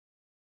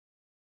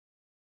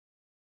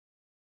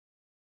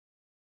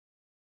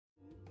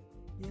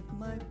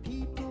My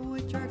people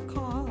which are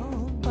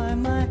called by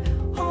my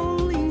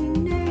holy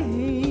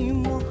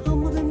name will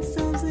humble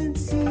themselves and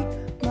seek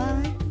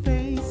my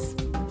face.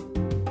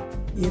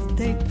 If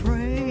they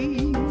pray,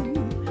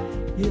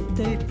 if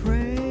they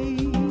pray,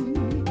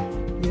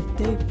 if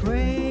they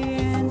pray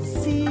and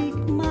seek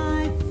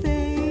my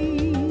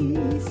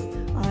face,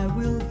 I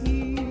will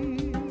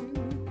hear,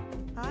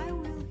 I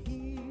will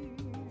hear.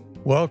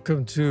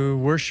 Welcome to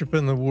Worship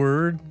in the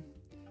Word.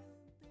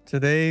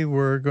 Today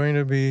we're going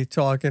to be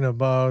talking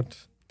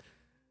about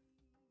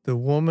the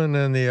woman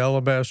in the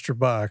alabaster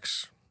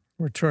box.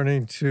 We're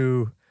turning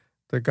to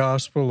the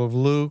Gospel of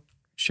Luke,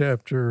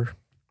 chapter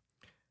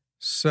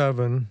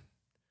 7,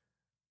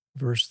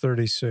 verse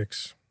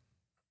 36.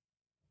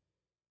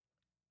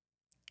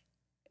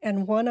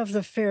 And one of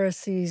the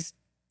Pharisees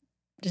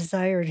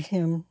desired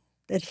him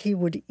that he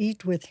would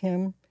eat with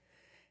him,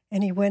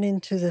 and he went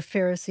into the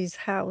Pharisee's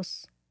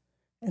house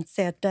and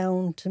sat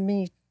down to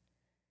meat.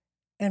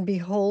 And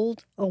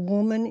behold, a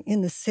woman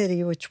in the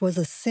city, which was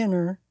a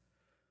sinner,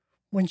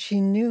 when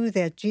she knew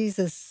that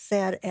Jesus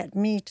sat at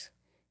meat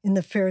in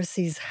the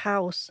Pharisee's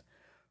house,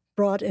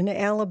 brought an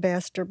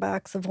alabaster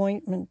box of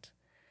ointment,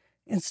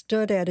 and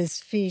stood at his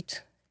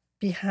feet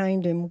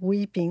behind him,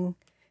 weeping,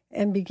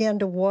 and began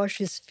to wash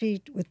his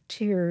feet with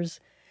tears,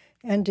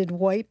 and did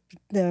wipe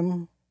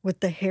them with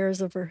the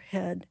hairs of her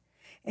head,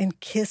 and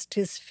kissed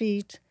his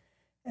feet,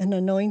 and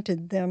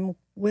anointed them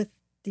with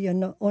the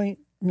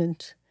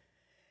ointment.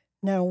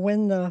 Now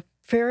when the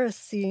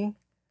Pharisee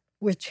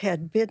which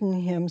had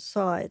bidden him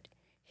saw it,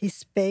 he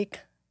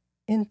spake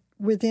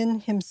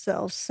within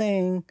himself,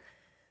 saying,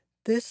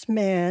 This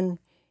man,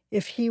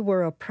 if he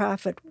were a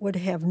prophet, would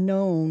have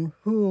known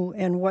who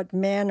and what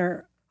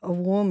manner of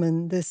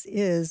woman this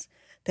is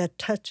that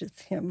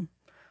toucheth him,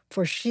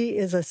 for she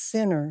is a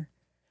sinner.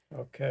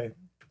 Okay.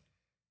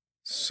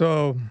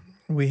 So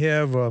we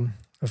have a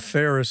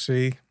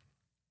Pharisee,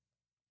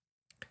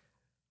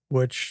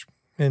 which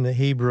in the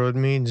Hebrew it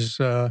means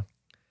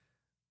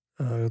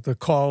the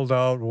called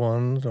out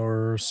one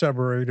or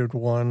separated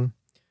one.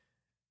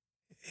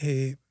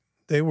 They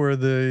were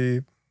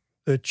the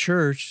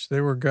church.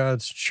 They were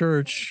God's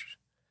church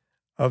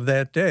of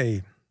that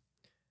day,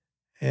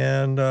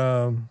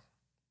 and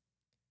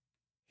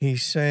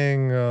he's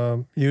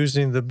saying,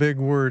 using the big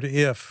word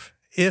 "if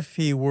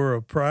he were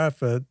a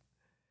prophet,"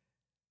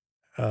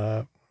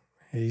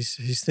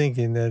 he's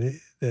thinking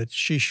that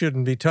she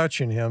shouldn't be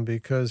touching him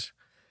because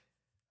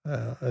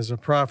as a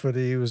prophet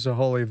he was a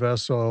holy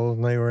vessel,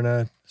 and they were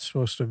not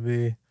supposed to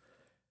be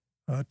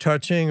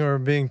touching or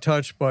being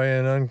touched by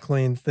an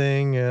unclean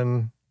thing,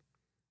 and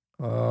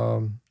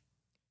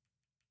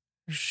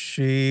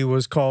she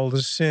was called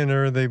a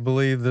sinner. They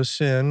believed the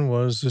sin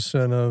was the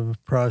sin of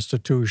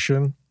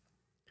prostitution,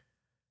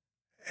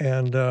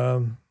 and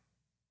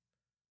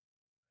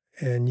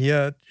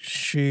yet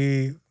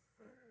she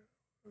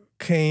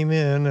came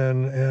in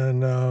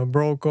and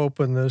broke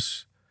open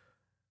this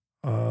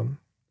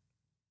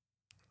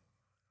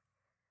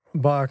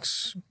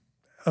box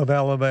of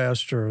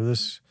alabaster.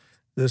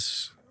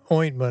 This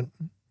ointment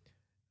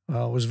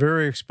was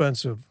very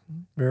expensive,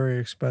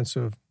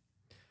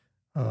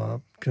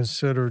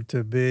 considered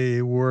to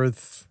be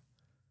worth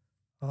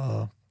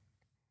approximately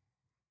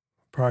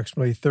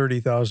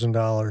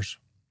 $30,000.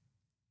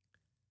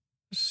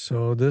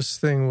 So this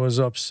thing was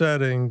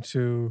upsetting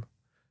to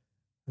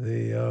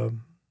the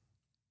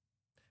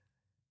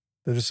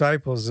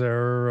disciples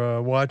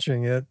there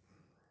watching it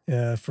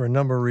for a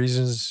number of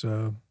reasons.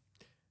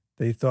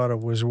 They thought it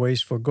was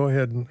wasteful. Go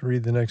ahead and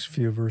read the next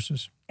few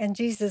verses. And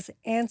Jesus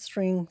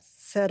answering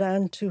said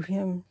unto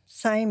him,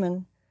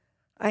 Simon,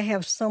 I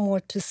have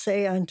somewhat to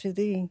say unto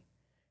thee.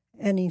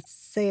 And he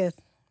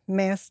saith,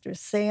 Master,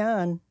 say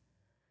on.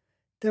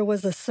 There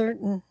was a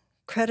certain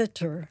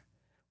creditor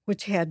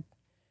which had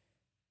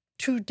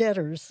 2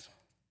 debtors.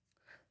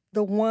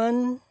 The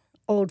one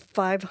owed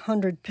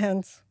 500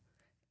 pence,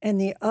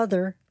 and the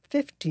other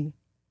 50.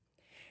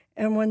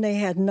 And when they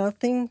had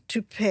nothing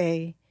to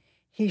pay,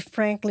 he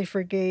frankly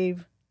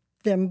forgave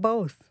them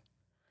both.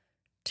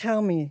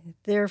 Tell me,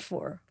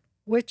 therefore,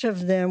 which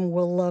of them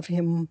will love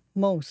him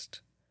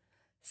most?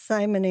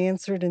 Simon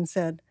answered and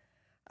said,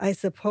 I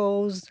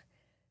suppose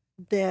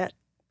that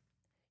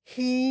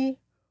he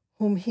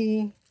whom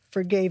he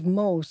forgave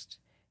most.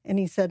 And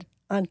he said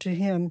unto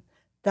him,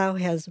 Thou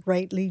hast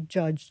rightly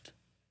judged.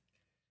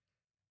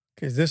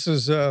 Okay, this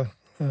is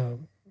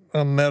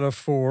a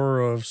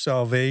metaphor of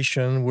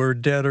salvation. We're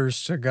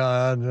debtors to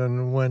God,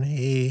 and when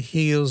he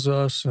heals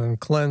us and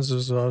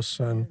cleanses us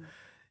and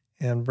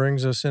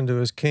brings us into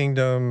his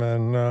kingdom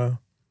and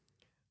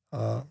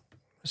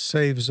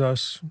saves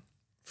us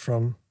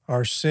from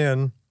our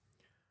sin,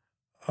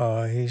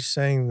 he's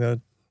saying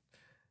that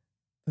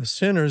the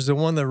sinners, the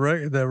one that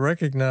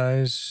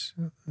recognize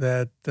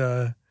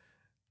that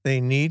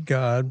they need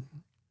God,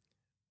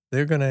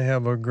 they're going to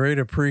have a great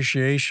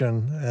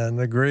appreciation, and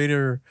the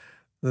greater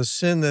the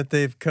sin that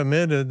they've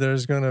committed,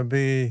 there's going to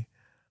be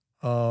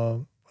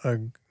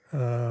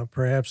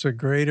perhaps a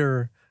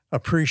greater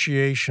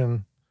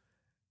appreciation,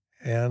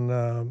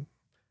 and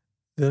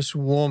this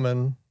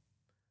woman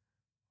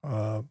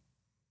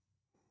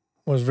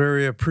was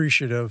very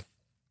appreciative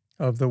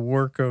of the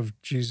work of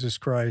Jesus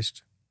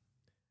Christ.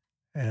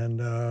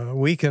 And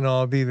we can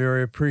all be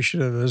very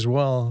appreciative as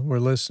well. We're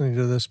listening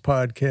to this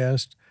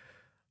podcast.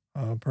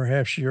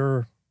 Perhaps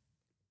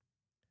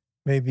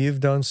maybe you've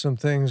done some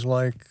things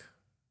like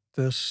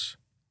this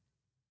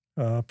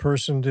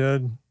person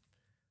did,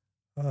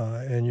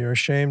 and you're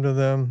ashamed of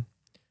them.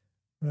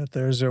 But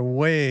there's a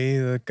way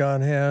that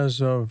God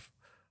has of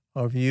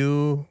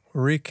you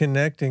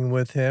reconnecting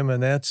with him,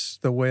 and that's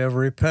the way of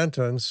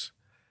repentance.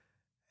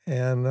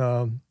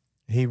 And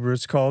Hebrew,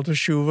 it's called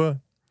teshuvah,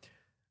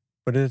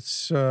 but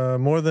it's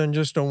more than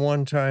just a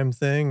one-time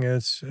thing.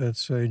 It's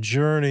a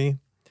journey,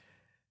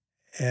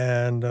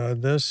 and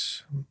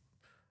this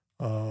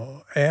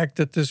act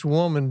that this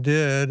woman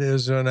did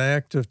is an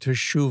act of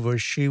teshuvah.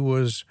 She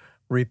was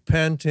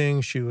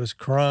repenting, she was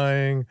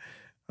crying,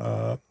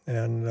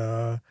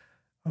 and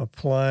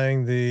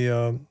applying the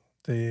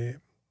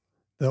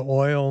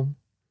oil,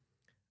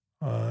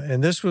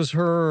 and this was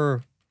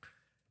her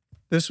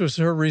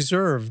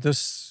reserve.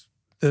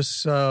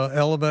 This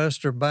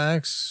alabaster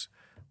box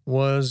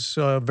was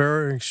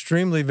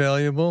extremely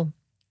valuable,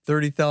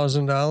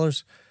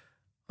 $30,000,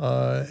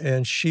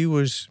 and she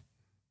was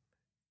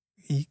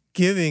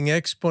giving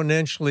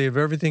exponentially of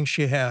everything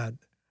she had,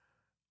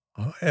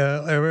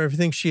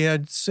 everything she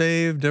had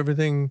saved,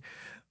 everything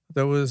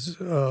that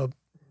was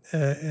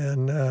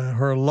in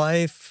her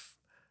life.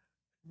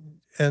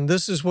 And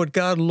this is what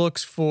God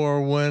looks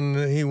for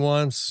when he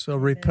wants a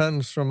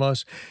repentance from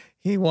us.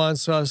 He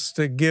wants us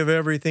to give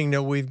everything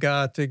that we've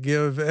got, to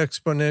give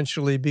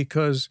exponentially,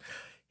 because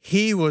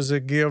he was a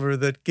giver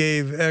that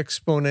gave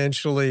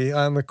exponentially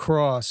on the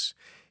cross.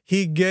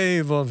 He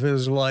gave of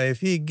his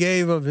life. He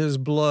gave of his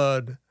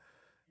blood.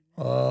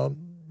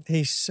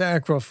 He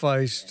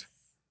sacrificed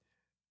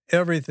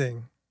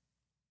everything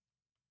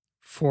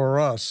for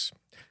us.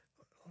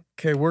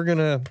 Okay, we're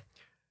gonna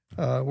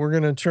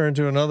turn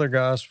to another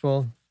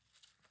gospel,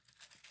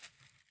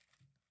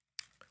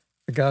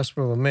 the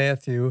Gospel of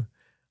Matthew.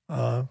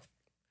 In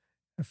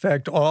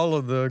fact, all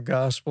of the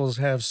Gospels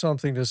have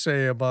something to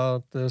say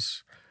about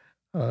this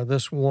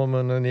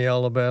woman in the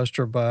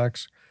alabaster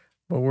box,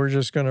 but we're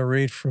just going to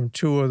read from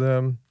two of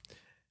them,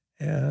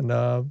 and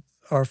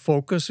our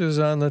focus is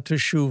on the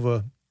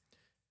teshuvah.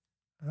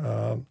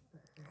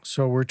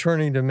 So we're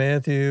turning to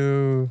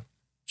Matthew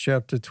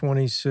chapter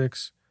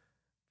 26,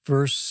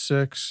 verse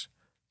 6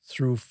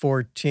 through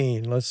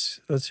 14. Let's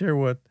hear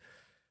what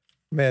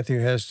Matthew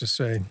has to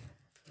say.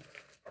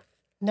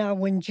 Now,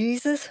 when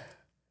Jesus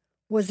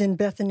was in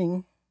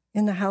Bethany,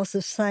 in the house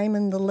of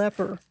Simon the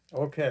leper.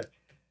 Okay.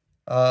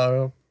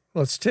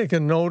 Let's take a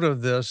note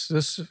of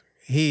this.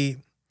 He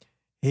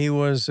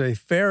was a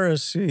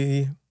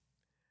Pharisee,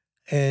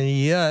 and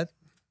yet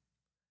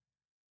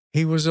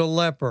he was a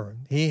leper.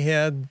 He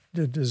had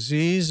the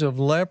disease of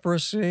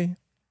leprosy,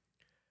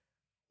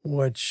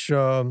 which,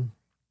 and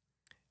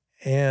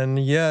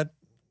yet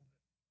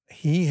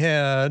he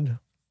had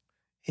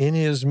in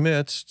his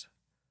midst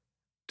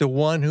the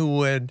one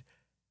who had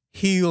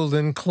healed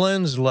and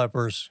cleansed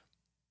lepers.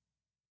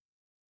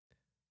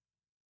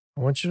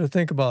 I want you to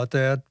think about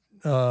that.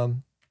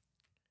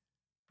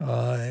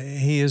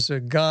 He is a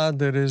God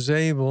that is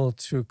able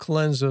to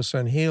cleanse us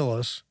and heal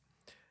us,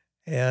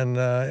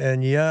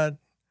 and yet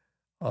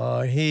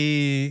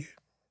he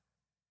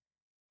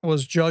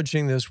was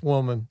judging this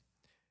woman.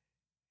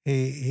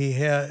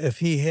 If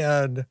he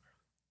had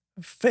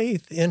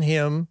faith in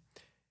him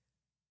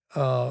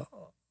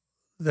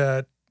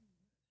that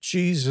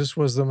Jesus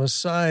was the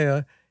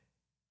Messiah,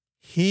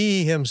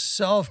 he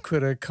himself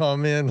could have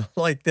come in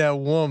like that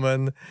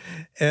woman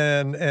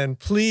and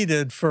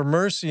pleaded for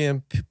mercy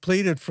and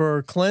pleaded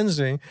for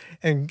cleansing,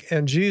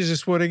 and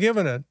Jesus would have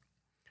given it.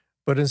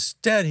 But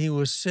instead, he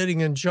was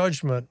sitting in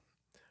judgment.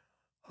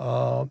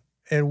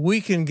 And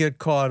we can get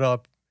caught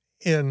up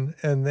in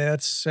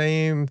that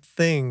same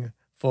thing,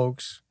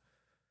 folks.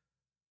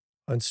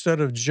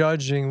 Instead of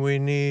judging, we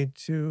need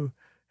to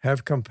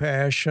have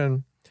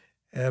compassion,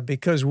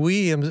 because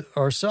we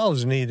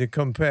ourselves needed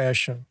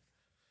compassion.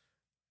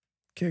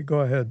 Okay, go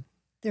ahead.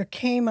 There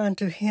came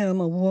unto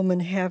him a woman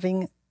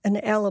having an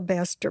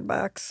alabaster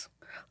box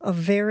of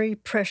very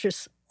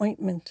precious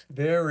ointment.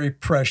 Very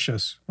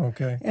precious,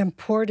 okay. And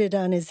poured it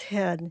on his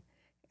head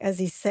as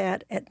he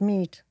sat at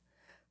meat.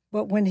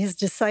 But when his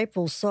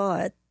disciples saw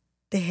it,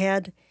 they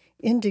had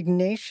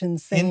indignation,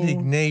 saying...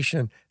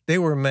 Indignation. They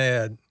were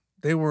mad.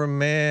 They were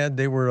mad.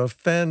 They were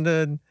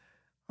offended,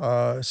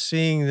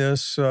 seeing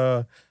this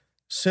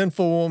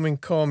sinful woman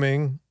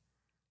coming,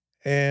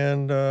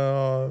 and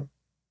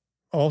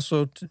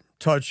also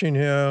touching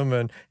him,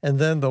 and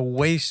then the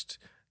waste.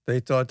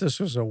 They thought this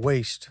was a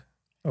waste.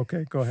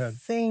 Okay, go ahead.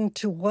 Saying,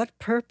 to what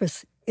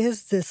purpose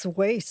is this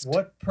waste?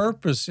 What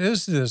purpose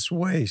is this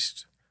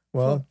waste?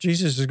 Well,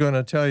 Jesus is going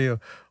to tell you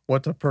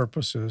what the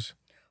purpose is.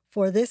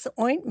 For this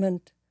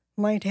ointment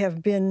might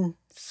have been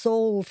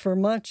sold for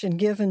much and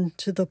given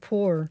to the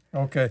poor.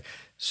 Okay,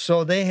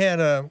 so they had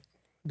a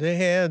They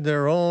had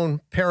their own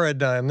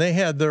paradigm. They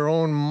had their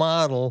own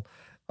model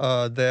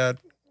that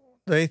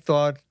they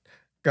thought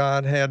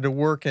God had to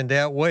work in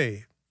that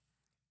way.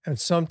 And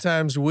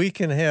sometimes we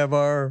can have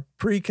our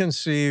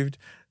preconceived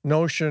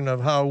notion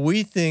of how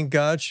we think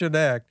God should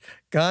act.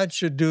 God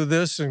should do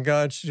this and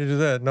God should do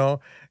that. No,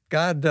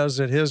 God does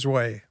it his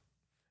way.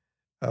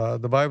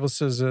 The Bible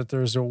says that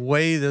there's a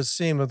way that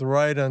seemeth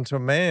right unto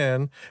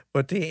man,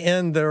 but the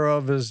end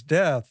thereof is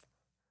death.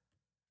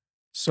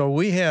 So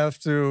we have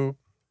to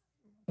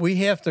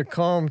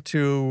come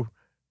to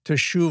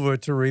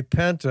teshuva, to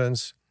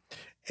repentance,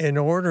 in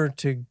order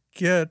to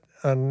get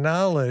a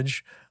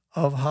knowledge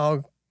of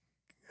how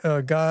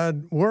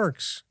God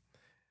works.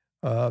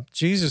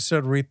 Jesus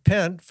said,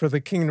 repent, for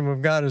the kingdom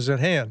of God is at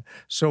hand.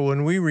 So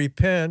when we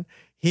repent,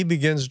 he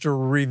begins to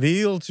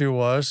reveal to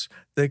us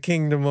the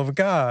kingdom of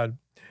God.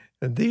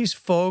 And these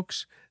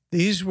folks,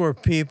 these were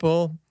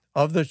people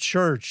of the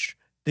church.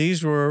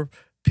 These were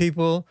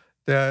people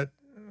that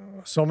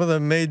some of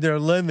them made their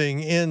living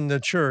in the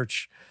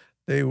church.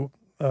 They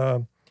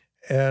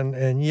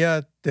and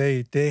yet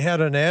they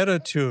had an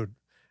attitude.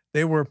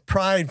 They were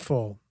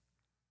prideful.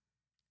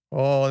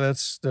 Oh,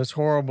 that's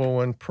horrible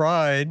when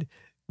pride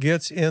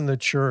gets in the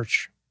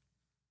church.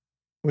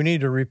 We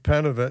need to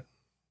repent of it.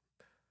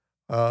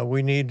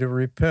 We need to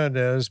repent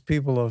as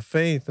people of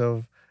faith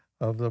of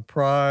the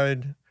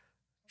pride,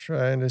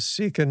 trying to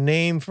seek a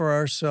name for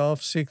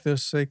ourselves, seek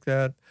this, seek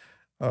that.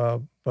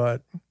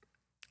 But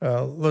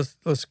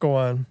let's go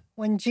on.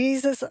 When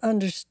Jesus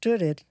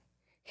understood it,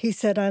 he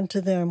said unto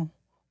them,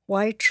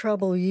 Why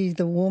trouble ye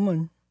the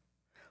woman?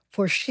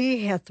 For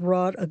she hath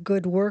wrought a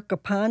good work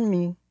upon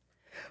me.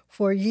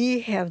 For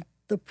ye have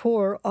the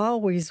poor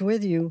always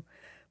with you,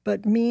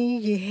 but me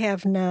ye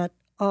have not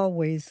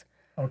always.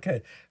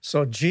 Okay,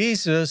 so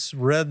Jesus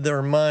read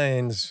their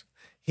minds.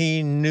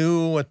 He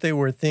knew what they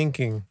were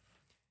thinking.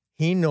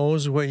 He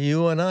knows what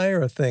you and I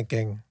are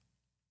thinking.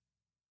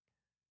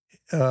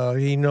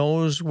 He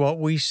knows what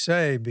we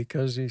say,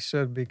 because he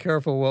said, be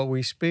careful what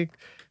we speak,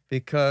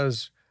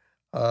 because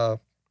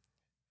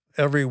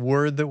every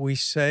word that we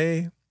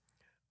say,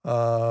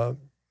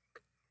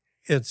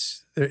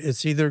 it's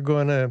either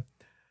going to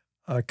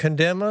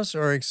condemn us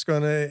or it's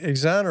going to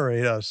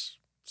exonerate us.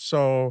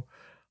 So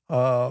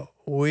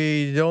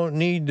we don't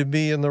need to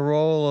be in the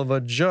role of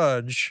a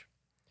judge.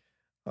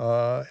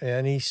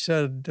 And he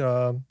said,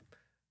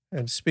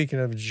 and speaking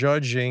of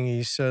judging,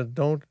 he said,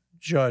 don't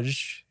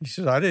judge. He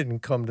said, I didn't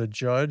come to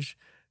judge,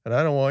 and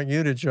I don't want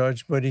you to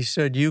judge. But he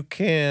said, you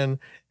can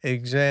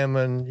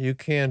examine, you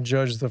can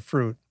judge the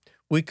fruit.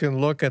 We can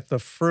look at the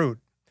fruit.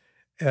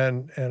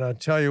 And I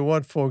tell you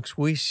what, folks,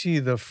 we see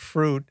the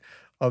fruit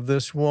of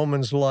this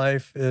woman's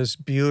life is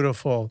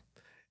beautiful.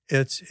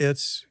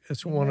 It's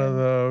one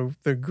of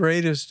the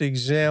greatest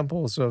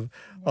examples of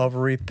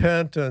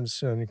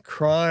repentance and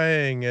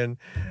crying and,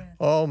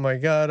 oh my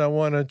God, I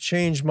want to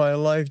change my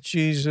life.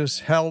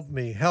 Jesus, help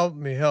me, help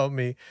me, help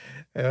me.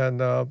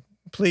 And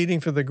pleading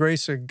for the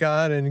grace of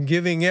God and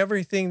giving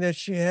everything that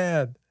she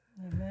had.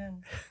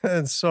 Amen.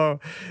 And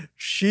so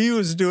she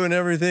was doing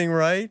everything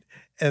right,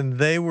 and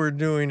they were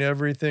doing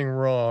everything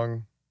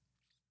wrong.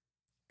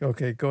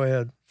 Okay, go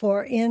ahead.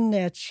 For in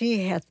that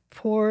she hath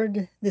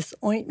poured this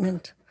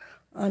ointment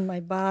on my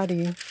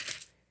body,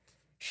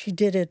 she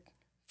did it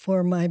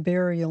for my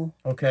burial.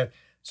 Okay,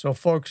 so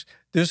folks,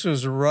 this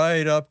was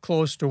right up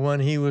close to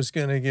when he was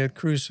going to get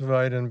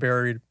crucified and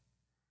buried.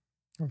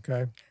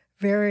 Okay.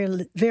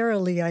 Verily,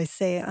 verily I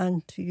say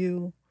unto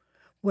you,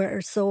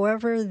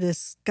 wheresoever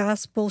this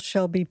gospel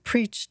shall be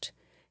preached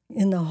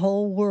in the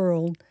whole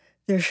world,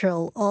 there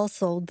shall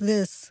also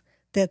this,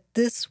 that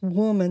this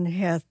woman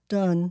hath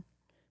done,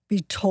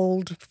 be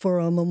told for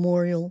a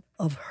memorial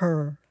of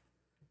her.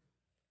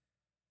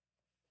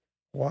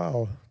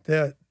 Wow,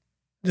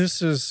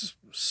 this is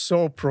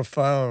so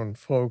profound,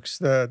 folks,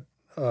 that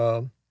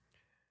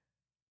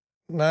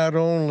not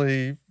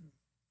only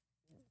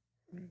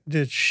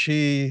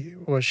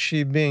was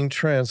she being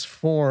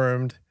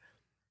transformed,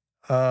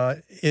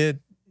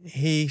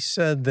 he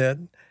said that,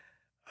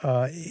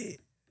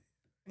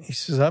 he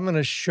says, I'm going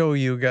to show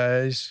you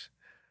guys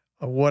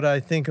what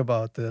I think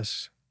about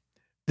this.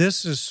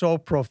 This is so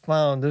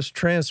profound, this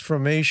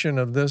transformation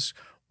of this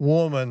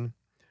woman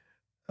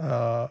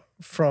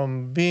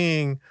from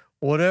being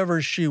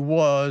whatever she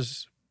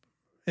was,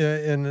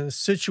 in the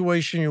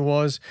situation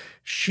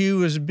she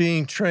was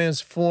being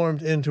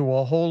transformed into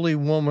a holy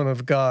woman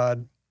of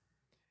God.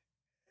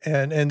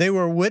 And they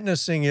were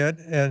witnessing it.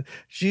 And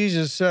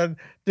Jesus said,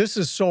 this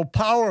is so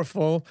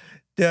powerful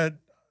that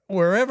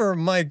wherever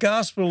my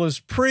gospel is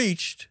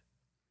preached,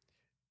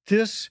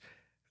 this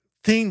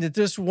thing that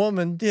this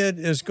woman did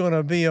is going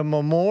to be a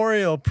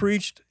memorial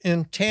preached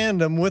in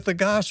tandem with the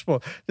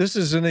gospel. This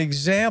is an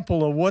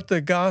example of what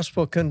the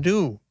gospel can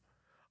do.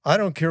 I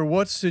don't care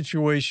what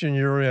situation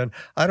you're in.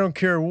 I don't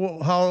care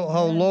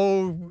how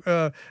low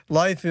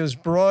life has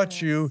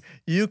brought you.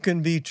 You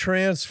can be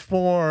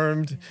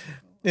transformed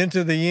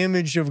into the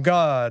image of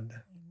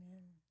God.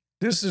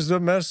 This is the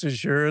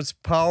message here. It's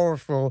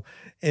powerful,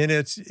 and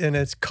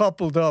it's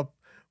coupled up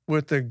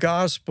with the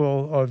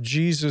gospel of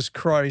Jesus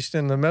Christ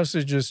and the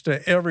messages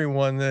to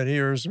everyone that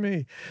hears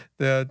me,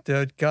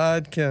 that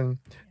God can,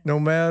 no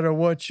matter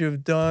what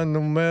you've done,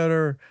 no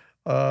matter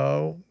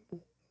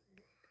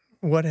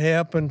what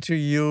happened to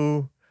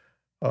you,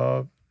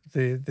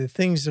 the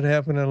things that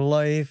happen in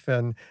life,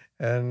 and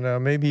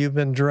maybe you've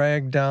been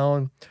dragged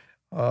down,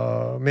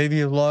 maybe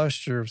you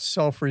lost your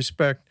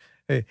self-respect.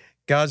 Hey,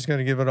 God's going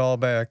to give it all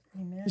back.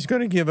 Amen. He's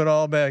going to give it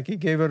all back. He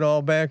gave it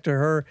all back to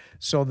her.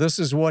 So this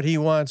is what he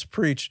wants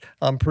preached.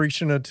 I'm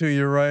preaching it to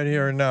you right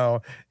here and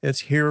now.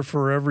 It's here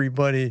for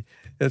everybody.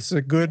 It's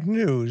the good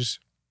news.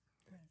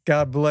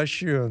 God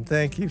bless you, and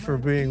thank you for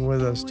being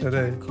with us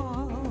today.